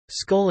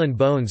Skull and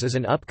Bones is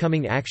an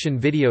upcoming action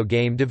video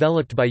game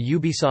developed by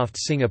Ubisoft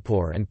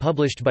Singapore and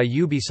published by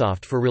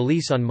Ubisoft for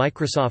release on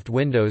Microsoft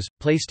Windows,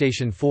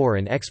 PlayStation 4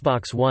 and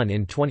Xbox One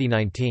in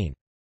 2019.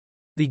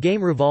 The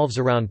game revolves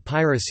around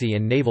piracy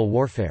and naval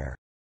warfare.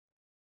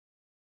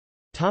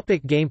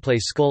 Gameplay.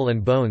 Skull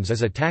and Bones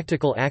is a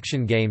tactical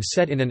action game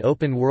set in an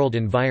open-world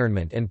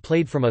environment and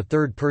played from a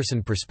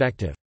third-person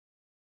perspective.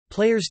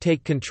 Players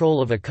take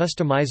control of a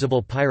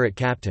customizable pirate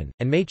captain,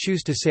 and may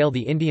choose to sail the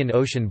Indian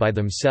Ocean by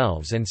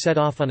themselves and set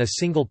off on a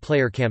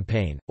single-player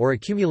campaign, or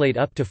accumulate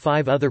up to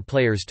 5 other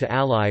players to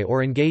ally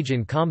or engage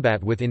in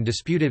combat within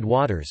disputed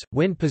waters.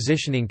 Wind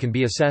positioning can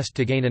be assessed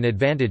to gain an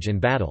advantage in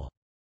battle.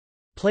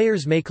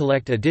 Players may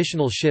collect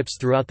additional ships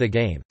throughout the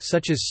game,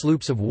 such as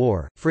sloops of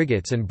war,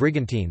 frigates and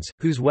brigantines,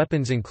 whose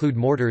weapons include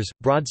mortars,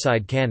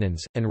 broadside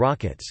cannons, and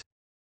rockets.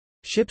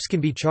 Ships can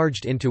be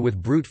charged into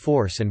with brute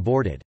force and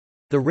boarded.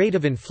 The rate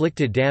of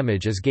inflicted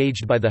damage is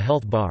gauged by the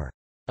health bar.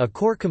 A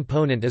core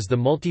component is the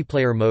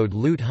multiplayer mode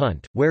Loot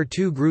Hunt, where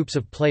 2 groups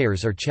of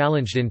players are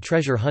challenged in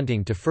treasure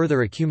hunting to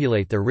further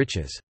accumulate their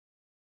riches.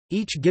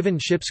 Each given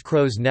ship's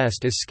crow's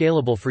nest is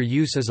scalable for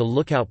use as a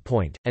lookout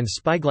point, and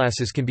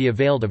spyglasses can be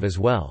availed of as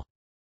well.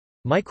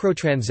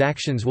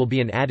 Microtransactions will be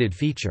an added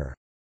feature.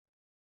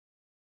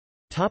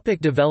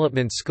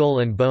 Development.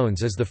 Skull and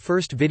Bones is the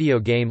first video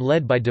game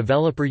led by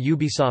developer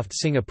Ubisoft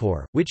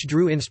Singapore, which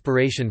drew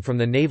inspiration from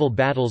the naval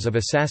battles of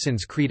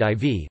Assassin's Creed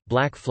IV,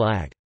 Black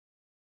Flag.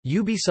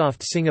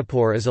 Ubisoft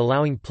Singapore is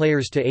allowing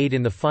players to aid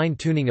in the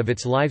fine-tuning of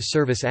its live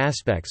service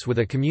aspects with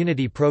a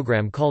community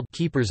program called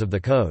Keepers of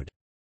the Code.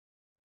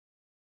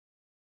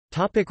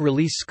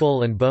 Release.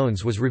 Skull and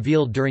Bones was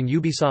revealed during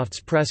Ubisoft's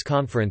press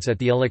conference at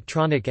the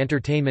Electronic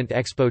Entertainment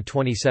Expo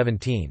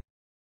 2017.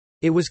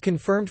 It was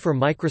confirmed for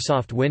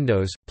Microsoft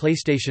Windows,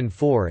 PlayStation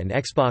 4 and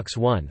Xbox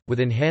One, with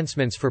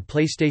enhancements for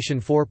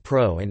PlayStation 4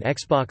 Pro and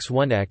Xbox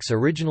One X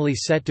originally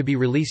set to be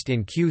released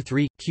in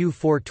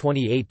Q4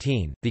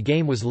 2018. The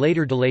game was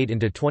later delayed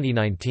into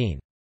 2019.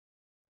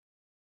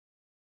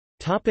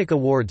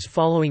 Awards.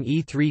 Following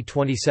E3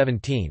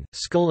 2017,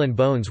 Skull and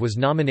Bones was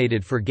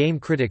nominated for Game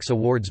Critics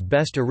Awards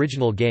Best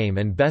Original Game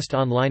and Best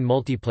Online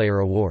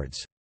Multiplayer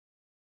Awards.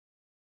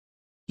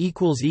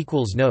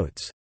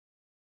 Notes